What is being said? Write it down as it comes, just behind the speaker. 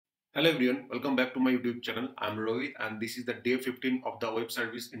Hello everyone, welcome back to my YouTube channel. I'm Rohit and this is the day 15 of the web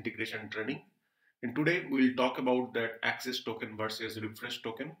service integration training. And today we'll talk about that access token versus refresh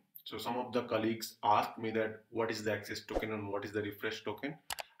token. So some of the colleagues asked me that what is the access token and what is the refresh token.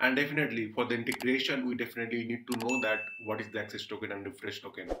 And definitely for the integration, we definitely need to know that what is the access token and refresh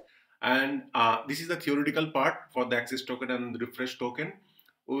token. And this is the theoretical part for the access token and the refresh token.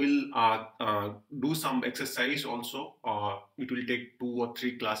 We will do some exercise also. It will take 2 or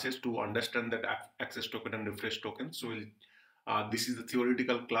 3 classes to understand that access token and refresh token. So this is the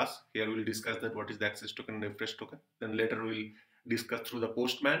theoretical class. Here we will discuss that what is the access token and refresh token. Then later we will discuss through the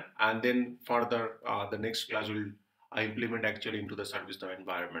postman, and then further the next class will implement actually into the service now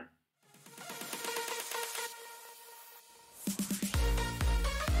environment.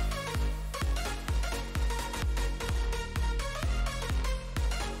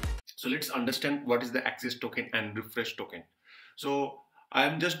 So let's understand what is the access token and refresh token. So I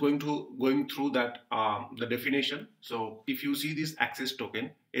am just going through that the definition. So if you see this access token,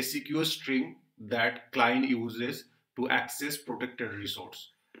 a secure string that client uses to access protected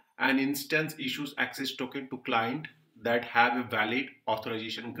resource. An instance issues access token to client that have a valid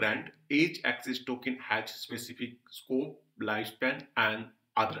authorization grant. Each access token has specific scope, lifespan, and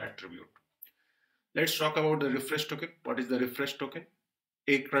other attribute. Let's talk about the refresh token. What is the refresh token?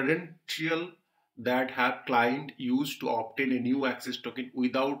 A credential that have client use to obtain a new access token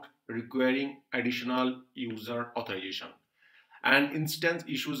without requiring additional user authorization. An instance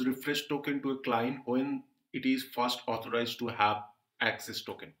issues refresh token to a client when it is first authorized to have access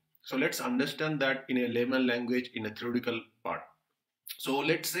token. So let's understand that in a layman language in a theoretical part. So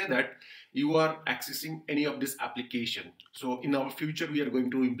let's say that you are accessing any of this application. So in our future, we are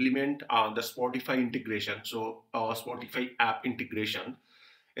going to implement the Spotify integration. So Spotify app integration.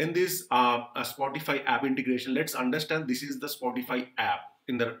 In this Spotify app integration, let's understand this is the Spotify app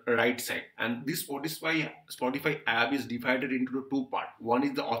in the right side. And this Spotify app is divided into the two parts. One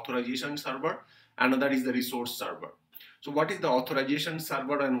is the authorization server, another is the resource server. So what is the authorization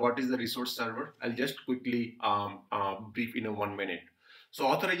server and what is the resource server? I'll just quickly brief in a 1 minute. So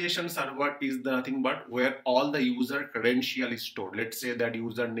authorization server is nothing but where all the user credential is stored. Let's say that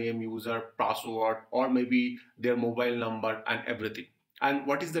username, user password, or maybe their mobile number and everything. And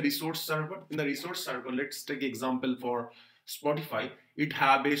what is the resource server? In the resource server, let's take example for Spotify. It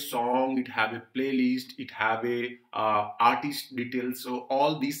have a song, it have a playlist, it have a artist details. So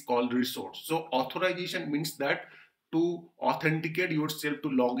all these called resource. So authorization means that to authenticate yourself to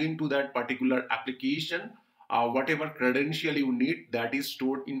log into that particular application, whatever credential you need, that is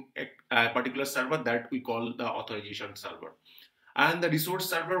stored in a particular server that we call the authorization server. And the resource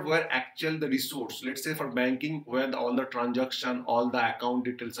server where actual the resource, let's say for banking where all the transaction, all the account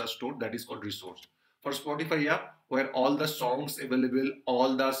details are stored, that is called resource. For Spotify app where all the songs available,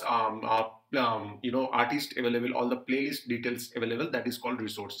 all the artist available, all the playlist details available, that is called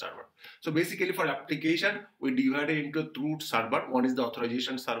resource server. So basically for application we divide it into two server. One is the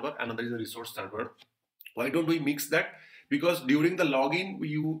authorization server, another is the resource server. Why don't we mix that? Because during the login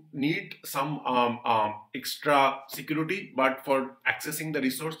you need some extra security, but for accessing the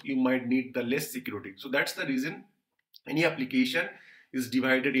resource you might need the less security. So that's the reason any application is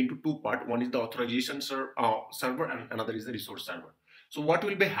divided into two parts. One is the authorization server and another is the resource server. So what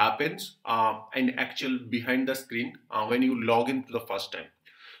will be happens in actual behind the screen when you log in to the first time?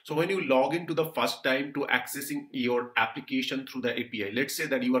 So when you log into the first time to accessing your application through the API, let's say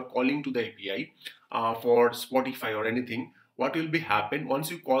that you are calling to the API for Spotify or anything, what will be happen once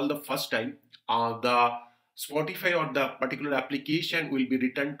you call the first time, the Spotify or the particular application will be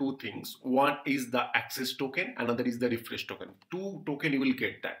returned two things. One is the access token, another is the refresh token. Two token you will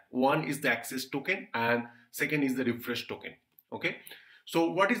get that. One is the access token and second is the refresh token. Okay.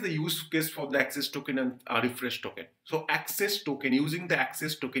 So what is the use case for the access token and refresh token? So access token, using the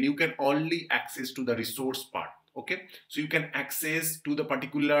access token, you can only access to the resource part. Okay, so you can access to the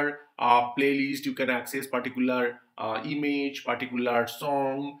particular playlist, you can access particular image, particular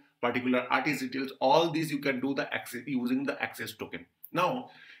song, particular artist details. All these you can do the access using the access token.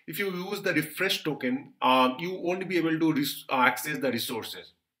 Now, if you use the refresh token, you won't be able to access the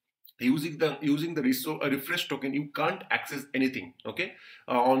resources. Using the refresh token, you can't access anything. Okay,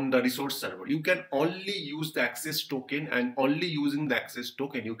 on the resource server you can only use the access token, and only using the access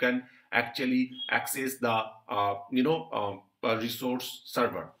token you can actually access the resource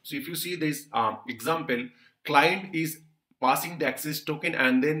server. So if you see this example, client is passing the access token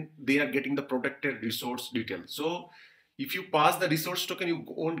and then they are getting the protected resource details. So if you pass the resource token, you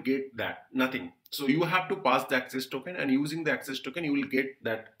won't get that, nothing. So you have to pass the access token, and using the access token, you will get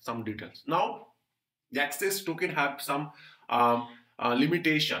that some details. Now, the access token have some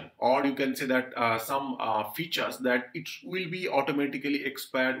limitation, or you can say that some features that it will be automatically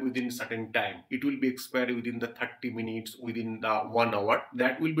expired within certain time. It will be expired within the 30 minutes, within the 1 hour.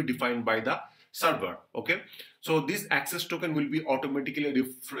 That will be defined by the server. Okay, so this access token will be automatically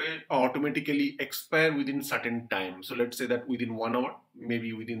expire within certain time. So let's say that within 1 hour,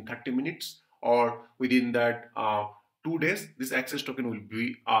 maybe within 30 minutes, or within that 2 days, this access token will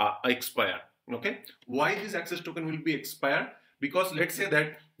be expire. Okay, why this access token will be expired? Because let's say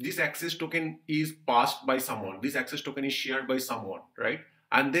that this access token is passed by someone, this access token is shared by someone, right?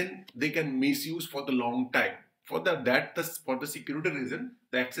 And then they can misuse for the long time. For the security reason,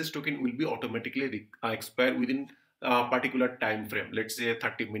 the access token will be automatically expire within a particular time frame. Let's say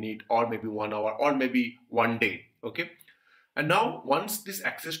 30 minutes, or maybe 1 hour, or maybe 1 day. Okay. And now, once this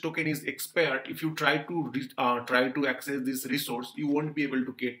access token is expired, if you try to access this resource, you won't be able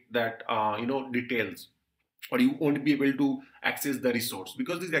to get that details, or you won't be able to access the resource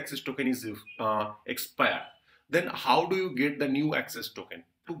because this access token is expired. Then how do you get the new access token?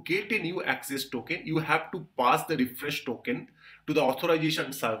 To get a new access token, you have to pass the refresh token to the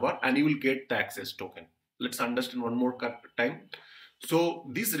authorization server, and you will get the access token. Let's understand one more time. So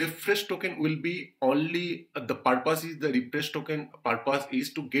this refresh token will be only the purpose is the refresh token purpose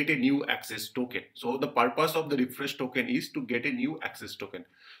is to get a new access token. So the purpose of the refresh token is to get a new access token.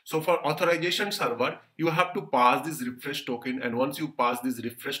 So for authorization server, you have to pass this refresh token, and once you pass this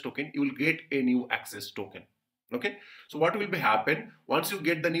refresh token, you will get a new access token. Okay, so what will be happen once you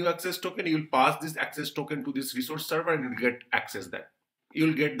get the new access token? You will pass this access token to this resource server, and you will get access that.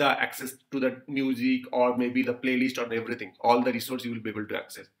 You'll get the access to the music, or maybe the playlist, or everything, all the resources you will be able to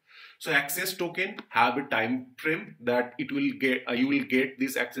access. So access token have a time frame that it will get, you will get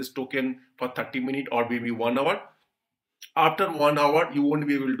this access token for 30 minutes or maybe 1 hour. After 1 hour, you won't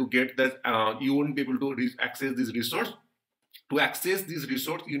be able to get that, you won't be able to access this resource. To access this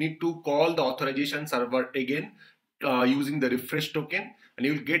resource, you need to call the authorization server again using the refresh token, and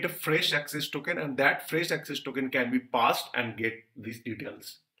you will get a fresh access token, and that fresh access token can be passed and get these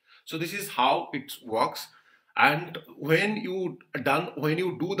details. So this is how it works. And when you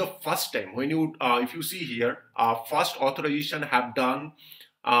do the first time, if you see here, first authorization have done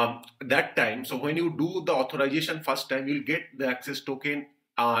that time. So when you do the authorization first time, you'll get the access token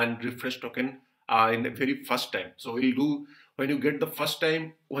and refresh token in the very first time. So we'll do, when you get the first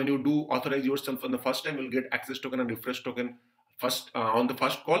time, when you do authorize yourself on the first time, you'll get access token and refresh token first on the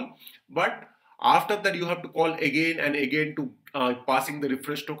first call. But after that, you have to call again and again to passing the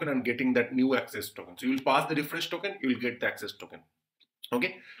refresh token and getting that new access token. So you'll pass the refresh token, you'll get the access token.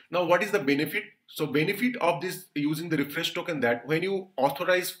 Okay. Now, what is the benefit? So benefit of this using the refresh token, that when you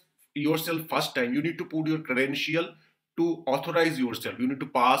authorize yourself first time, you need to put your credential to authorize yourself. You need to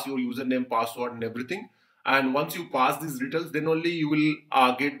pass your username, password, and everything. And once you pass these details, then only you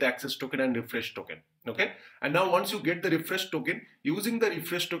will get the access token and refresh token. Okay. And now once you get the refresh token, using the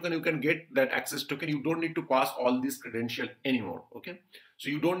refresh token, you can get that access token. You don't need to pass all these credential anymore. Okay. So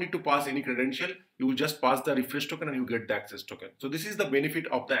you don't need to pass any credential. You will just pass the refresh token and you get the access token. So this is the benefit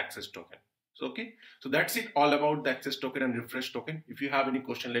of the access token. So, okay. So that's it all about the access token and refresh token. If you have any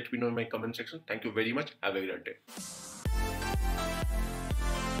question, let me know in my comment section. Thank you very much. Have a great day.